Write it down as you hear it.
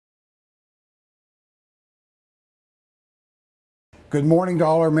Good morning to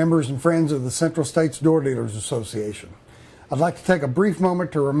all our members and friends of the Central States Door Dealers Association. I'd like to take a brief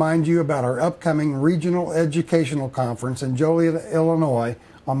moment to remind you about our upcoming Regional Educational Conference in Joliet, Illinois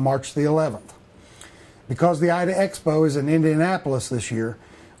on March the 11th. Because the IDA Expo is in Indianapolis this year,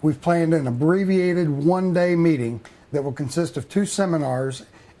 we've planned an abbreviated one-day meeting that will consist of 2 seminars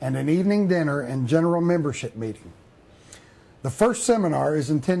and an evening dinner and general membership meeting. The first seminar is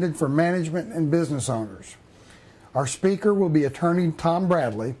intended for management and business owners. Our speaker will be attorney Tom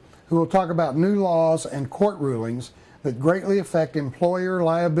Bradley, who will talk about new laws and court rulings that greatly affect employer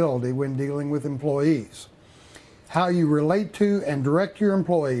liability when dealing with employees. How you relate to and direct your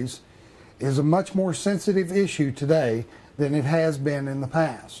employees is a much more sensitive issue today than it has been in the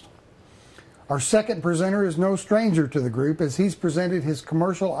past. Our second presenter is no stranger to the group, as he's presented his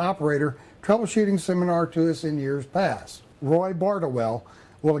commercial operator troubleshooting seminar to us in years past. Roy Bartowell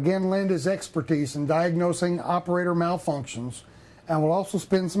will again lend his expertise in diagnosing operator malfunctions and will also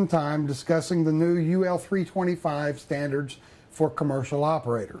spend some time discussing the new UL 325 standards for commercial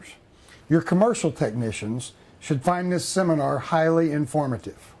operators. Your commercial technicians should find this seminar highly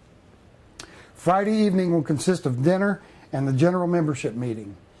informative. Friday evening will consist of dinner and the general membership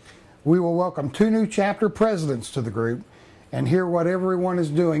meeting. We will welcome 2 new chapter presidents to the group and hear what everyone is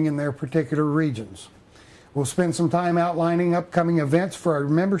doing in their particular regions. We'll spend some time outlining upcoming events for our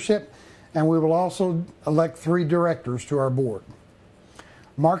membership, and we will also elect 3 directors to our board.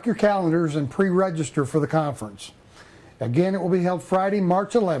 Mark your calendars and pre-register for the conference. Again, it will be held Friday,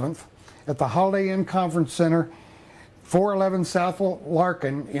 March 11th at the Holiday Inn Conference Center, 411 South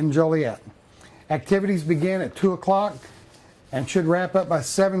Larkin in Joliet. Activities begin at 2 o'clock and should wrap up by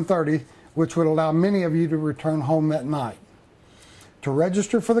 7:30, which would allow many of you to return home that night. To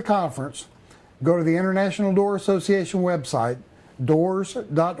register for the conference, go to the International Door Association website,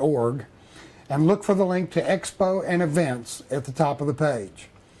 doors.org, and look for the link to Expo and Events at the top of the page.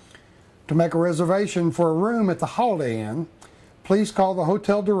 To make a reservation for a room at the Holiday Inn, please call the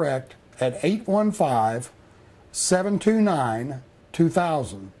Hotel Direct at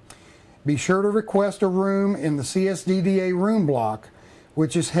 815-729-2000. Be sure to request a room in the CSDDA room block,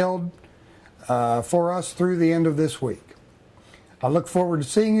 which is held for us through the end of this week. I look forward to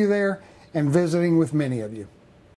seeing you there and visiting with many of you.